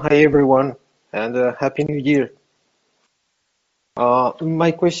 Tom. Hi, everyone, and Happy New Year.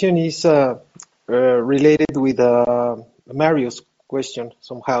 My question is related with Mario's question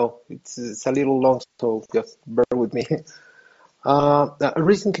somehow. It's a little long, so just bear with me.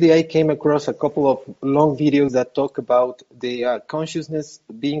 Recently, I came across a couple of long videos that talk about the consciousness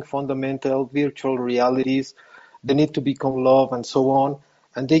being fundamental, virtual realities, the need to become love, and so on.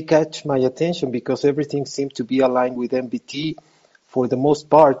 And they catch my attention because everything seemed to be aligned with MBT for the most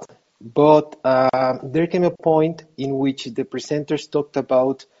part. But there came a point in which the presenters talked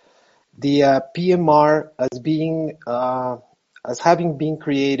about the PMR as being as having been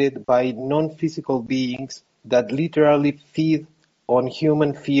created by non-physical beings that literally feed on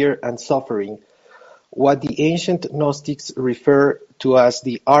human fear and suffering, what the ancient Gnostics refer to as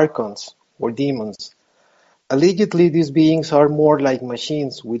the archons or demons. Allegedly, these beings are more like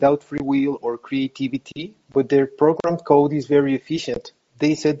machines without free will or creativity, but their programmed code is very efficient.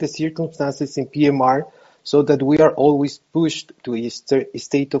 They set the circumstances in PMR so that we are always pushed to a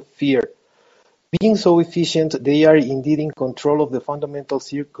state of fear. Being so efficient, they are indeed in control of the fundamental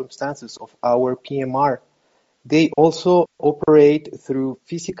circumstances of our PMR. They also operate through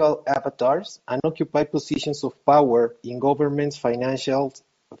physical avatars and occupy positions of power in governments, financial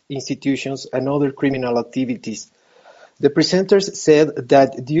institutions, and other criminal activities. The presenters said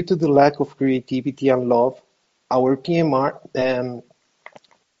that due to the lack of creativity and love, our PMR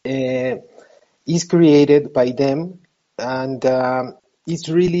is created by them, and it's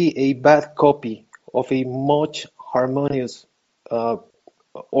really a bad copy of a much harmonious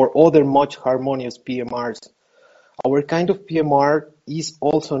or other much harmonious PMRs. Our kind of PMR is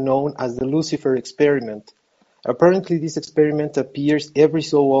also known as the Lucifer experiment. Apparently, this experiment appears every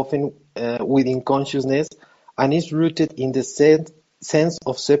so often within consciousness and is rooted in the sense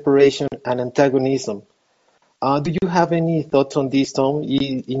of separation and antagonism. Do you have any thoughts on this, Tom?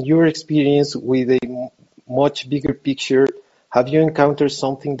 In your experience with a much bigger picture, have you encountered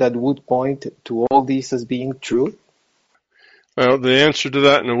something that would point to all this as being true? Well, the answer to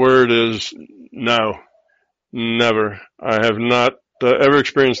that in a word is no, never. I have not ever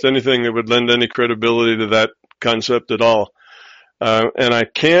experienced anything that would lend any credibility to that concept at all. And I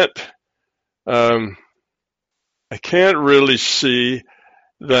can't really see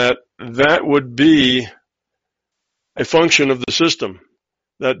that would be a function of the system.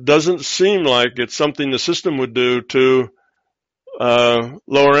 That doesn't seem like it's something the system would do to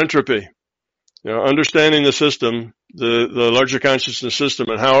lower entropy. You know, understanding the system, the larger consciousness system,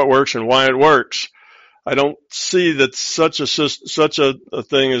 and how it works and why it works, I don't see that such a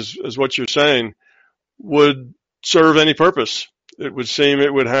thing as what you're saying would serve any purpose. It would seem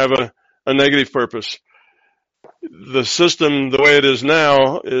it would have a negative purpose. The system, the way it is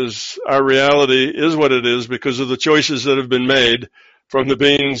now, is our reality is what it is because of the choices that have been made from the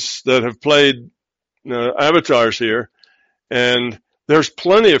beings that have played avatars here. And there's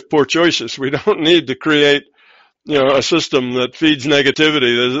plenty of poor choices. We don't need to create, a system that feeds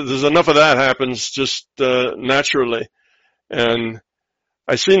negativity. There's enough of that happens just naturally. And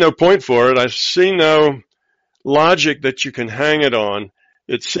I see no point for it. I see no logic that you can hang it on.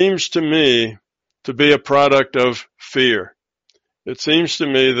 it seems to me to be a product of fear. It seems to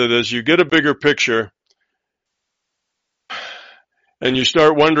me that as you get a bigger picture and you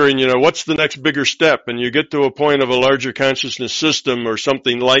start wondering, what's the next bigger step, and you get to a point of a larger consciousness system or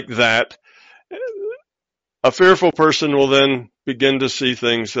something like that, a fearful person will then begin to see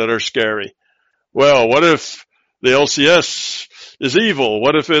things that are scary. Well, what if the LCS is evil?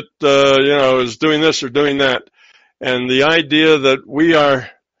 What if it, is doing this or doing that? And the idea that we are,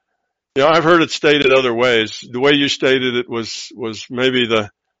 I've heard it stated other ways. The way you stated it was maybe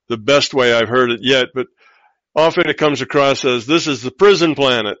the best way I've heard it yet, but often it comes across as this is the prison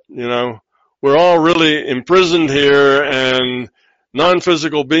planet. We're all really imprisoned here, and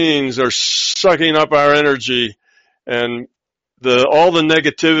non-physical beings are sucking up our energy, and all the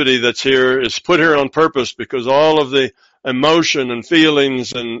negativity that's here is put here on purpose because all of the emotion and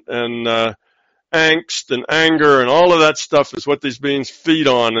feelings and angst and anger and all of that stuff is what these beings feed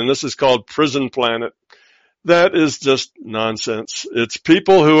on, and this is called prison planet. That is just nonsense. It's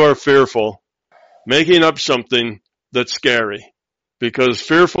people who are fearful making up something that's scary, because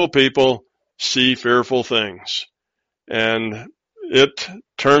fearful people see fearful things. And it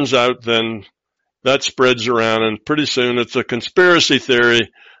turns out then that spreads around, and pretty soon it's a conspiracy theory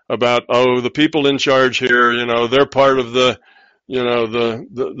about, the people in charge here, they're part of the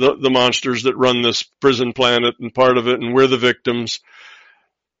monsters that run this prison planet and part of it, and we're the victims.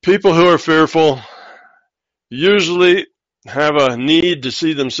 People who are fearful usually have a need to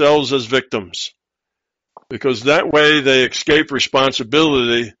see themselves as victims, because that way they escape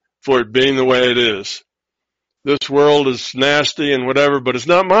responsibility for it being the way it is. This world is nasty and whatever, but it's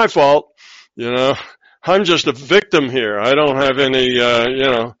not my fault. I'm just a victim here. I don't have any,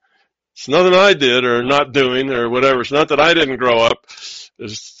 it's nothing I did or not doing or whatever. It's not that I didn't grow up.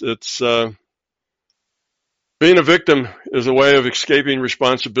 It's being a victim is a way of escaping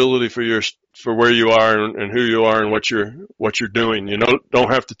responsibility for where you are and who you are and what you're doing. You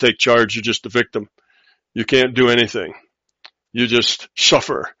don't have to take charge. You're just a victim. You can't do anything. You just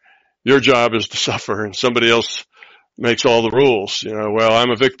suffer. Your job is to suffer, and somebody else makes all the rules. Well,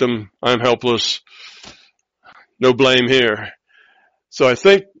 I'm a victim. I'm helpless. No blame here. So I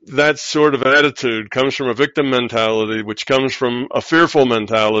think that sort of attitude comes from a victim mentality, which comes from a fearful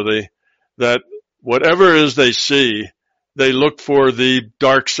mentality, that whatever it is they see, they look for the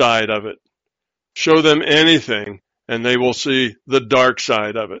dark side of it. Show them anything, and they will see the dark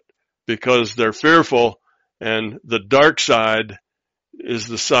side of it, because they're fearful, and the dark side is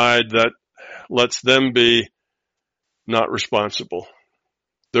the side that lets them be not responsible.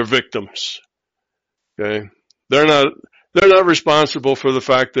 They're victims. Okay? They're not responsible for the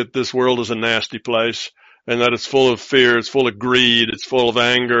fact that this world is a nasty place and that it's full of fear, it's full of greed, it's full of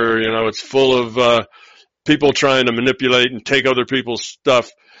anger, it's full of people trying to manipulate and take other people's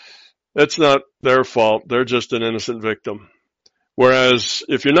stuff. It's not their fault. They're just an innocent victim. Whereas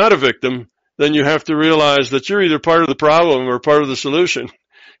if you're not a victim, then you have to realize that you're either part of the problem or part of the solution.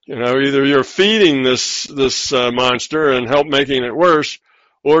 Either you're feeding this monster and help making it worse,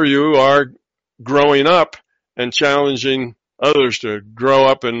 or you are growing up and challenging others to grow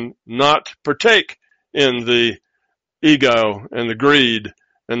up and not partake in the ego and the greed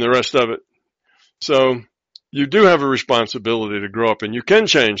and the rest of it. So you do have a responsibility to grow up, and you can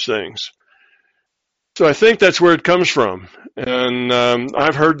change things. So I think that's where it comes from. And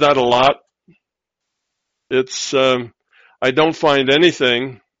I've heard that a lot. It's I don't find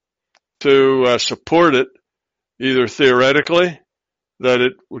anything to support it, either theoretically, that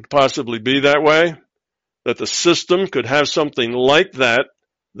it would possibly be that way, that the system could have something like that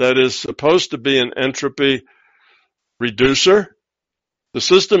is supposed to be an entropy reducer. The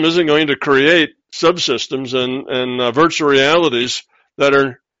system isn't going to create subsystems and virtual realities that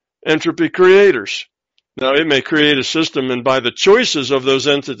are entropy creators. Now, it may create a system, and by the choices of those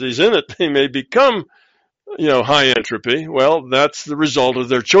entities in it, they may become, high entropy. Well, that's the result of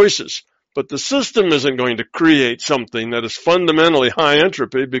their choices. But the system isn't going to create something that is fundamentally high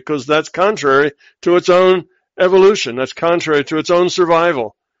entropy, because that's contrary to its own evolution. That's contrary to its own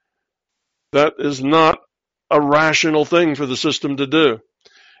survival. That is not a rational thing for the system to do.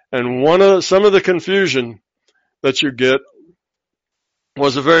 And some of the confusion that you get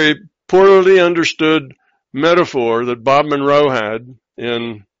was a very poorly understood metaphor that Bob Monroe had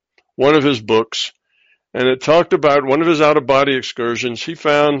in one of his books. And it talked about one of his out-of-body excursions. He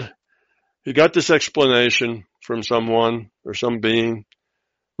got this explanation from someone or some being,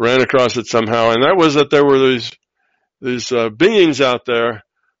 ran across it somehow, and that was that there were these beings out there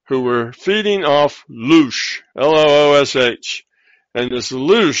who were feeding off loosh, Loosh, and this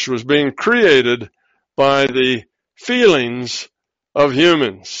loosh was being created by the feelings of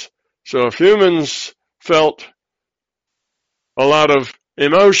humans. So if humans felt a lot of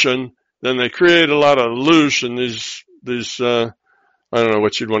emotion, then they create a lot of loosh, and these I don't know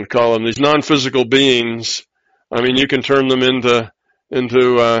what you'd want to call them, these non-physical beings. I mean, you can turn them into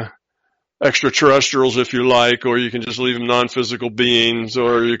extraterrestrials if you like, or you can just leave them non-physical beings,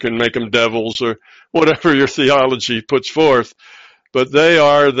 or you can make them devils, or whatever your theology puts forth. But they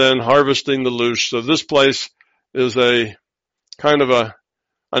are then harvesting the loosh. So this place is a kind of a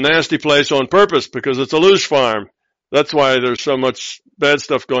nasty place on purpose because it's a loosh farm. That's why there's so much bad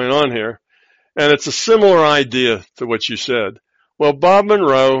stuff going on here. And it's a similar idea to what you said. Well, Bob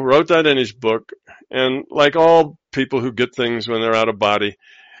Monroe wrote that in his book, and like all people who get things when they're out of body,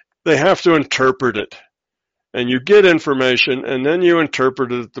 they have to interpret it. And you get information, and then you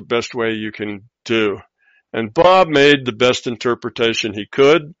interpret it the best way you can do. And Bob made the best interpretation he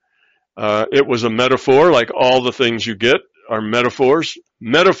could. It was a metaphor, like all the things you get are metaphors.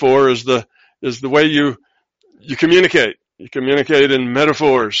 Metaphor is the way you communicate. You communicate in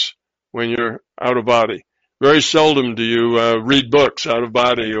metaphors when you're out of body. Very seldom do you read books out of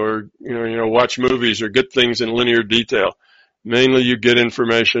body, or watch movies or get things in linear detail. Mainly you get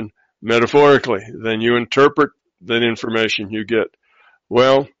information metaphorically. Then you interpret that information you get.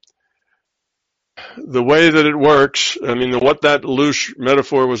 Well, the way that it works, I mean, what that loosh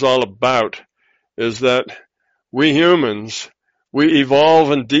metaphor was all about is that we humans, we evolve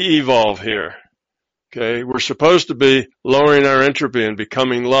and de-evolve here. Okay, we're supposed to be lowering our entropy and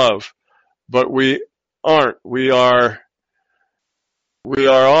becoming love, but we aren't. We are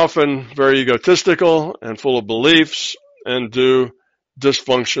often very egotistical and full of beliefs and do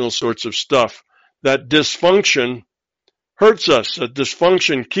dysfunctional sorts of stuff. That dysfunction hurts us. That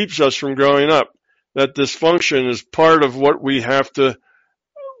dysfunction keeps us from growing up. That dysfunction is part of what we have to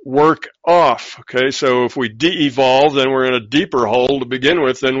work off. Okay, so if we de-evolve, then we're in a deeper hole to begin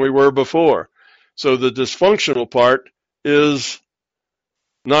with than we were before. So the dysfunctional part is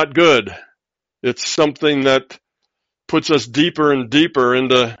not good. It's something that puts us deeper and deeper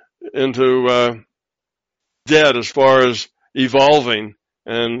into debt as far as evolving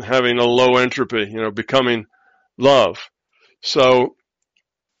and having a low entropy, becoming love. So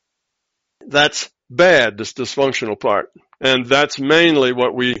that's bad, this dysfunctional part. And that's mainly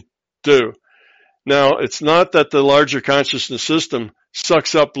what we do. Now, it's not that the larger consciousness system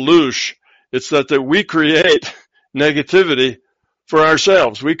sucks up loosh. It's that we create negativity for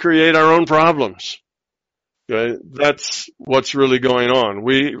ourselves. We create our own problems. Okay? That's what's really going on.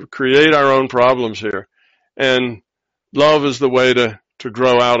 We create our own problems here. And love is the way to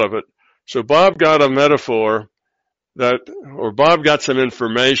grow out of it. So Bob got a metaphor Bob got some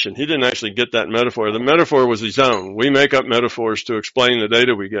information. He didn't actually get that metaphor. The metaphor was his own. We make up metaphors to explain the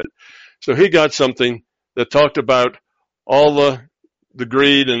data we get. So he got something that talked about all the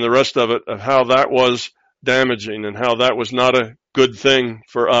greed and the rest of it, of how that was damaging and how that was not a good thing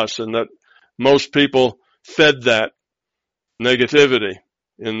for us, and that most people fed that negativity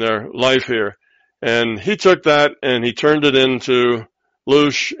in their life here. And he took that and he turned it into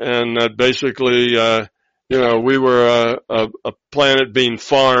loosh, and that basically, we were a planet being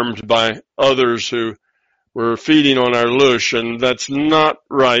farmed by others who were feeding on our loosh, and that's not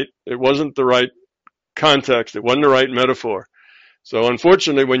right. It wasn't the right context. It wasn't the right metaphor. So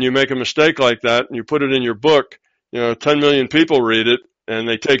unfortunately, when you make a mistake like that and you put it in your book, 10 million people read it and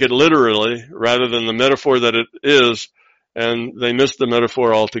they take it literally rather than the metaphor that it is, and they miss the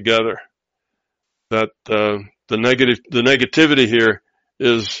metaphor altogether. That the negativity here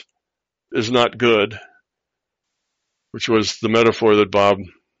is not good, which was the metaphor that Bob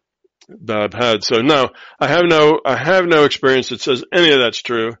had. So no, I have no experience that says any of that's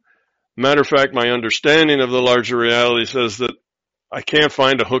true. Matter of fact, my understanding of the larger reality says that I can't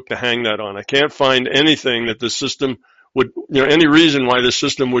find a hook to hang that on. I can't find anything that the system would, any reason why the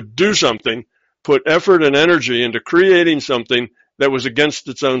system would do something, put effort and energy into creating something that was against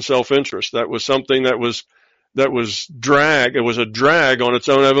its own self-interest. That was something that was drag. It was a drag on its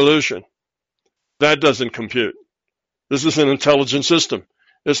own evolution. That doesn't compute. This is an intelligent system.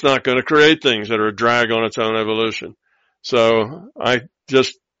 It's not going to create things that are a drag on its own evolution. So I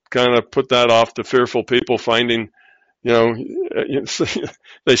just kind of put that off to fearful people finding, they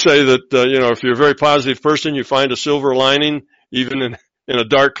say that, if you're a very positive person, you find a silver lining even in a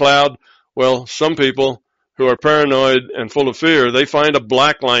dark cloud. Well, some people who are paranoid and full of fear, they find a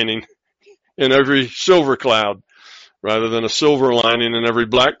black lining in every silver cloud rather than a silver lining in every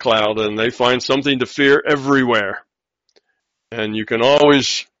black cloud, and they find something to fear everywhere. And you can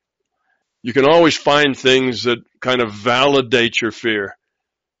always find things that kind of validate your fear.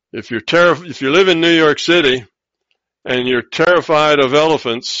 If you live in New York City, and you're terrified of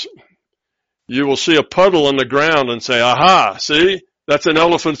elephants, you will see a puddle on the ground and say, aha, see, that's an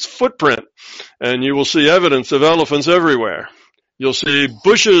elephant's footprint. And you will see evidence of elephants everywhere. You'll see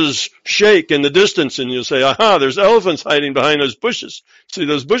bushes shake in the distance, and you'll say, aha, there's elephants hiding behind those bushes. See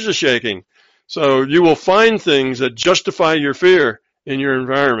those bushes shaking. So you will find things that justify your fear in your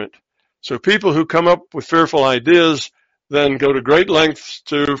environment. So people who come up with fearful ideas then go to great lengths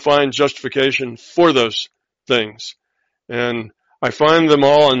to find justification for those things. And I find them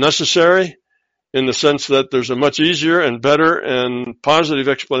all unnecessary in the sense that there's a much easier and better and positive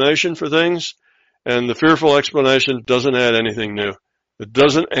explanation for things. And the fearful explanation doesn't add anything new. It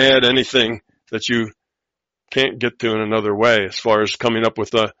doesn't add anything that you can't get to in another way as far as coming up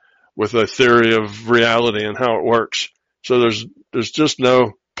with a theory of reality and how it works. So there's just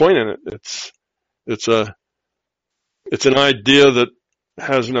no point in it. It's an idea that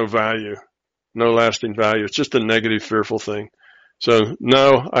has no value, no lasting value. It's just a negative, fearful thing. So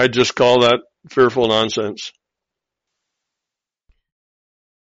no, I just call that fearful nonsense.